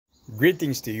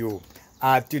Greetings to you.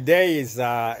 Today is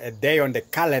a day on the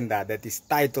calendar that is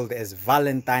titled as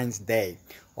Valentine's Day,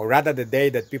 or rather the day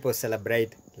that people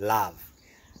celebrate love.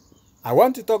 I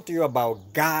want to talk to you about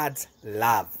God's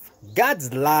love.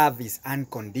 God's love is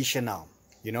unconditional.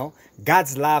 You know,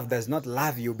 God's love does not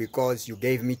love you because you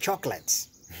gave me chocolates.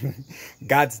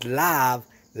 God's love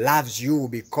loves you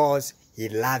because He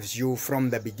loves you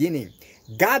from the beginning.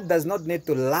 God does not need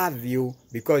to love you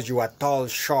because you are tall,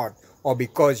 short, or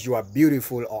because you are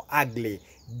beautiful or ugly.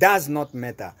 Does not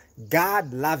matter.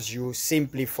 God loves you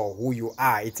simply for who you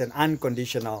are. It's an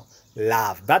unconditional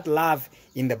love. That love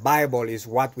in the Bible is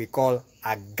what we call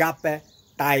agape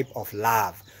type of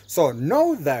love. So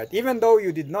know that even though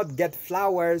you did not get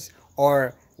flowers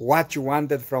or what you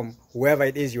wanted from whoever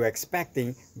it is you're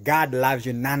expecting, God loves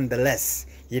you nonetheless.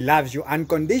 He loves you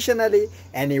unconditionally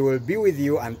and He will be with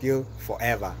you until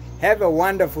forever. Have a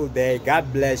wonderful day.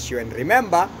 God bless you. And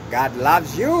remember, God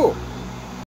loves you.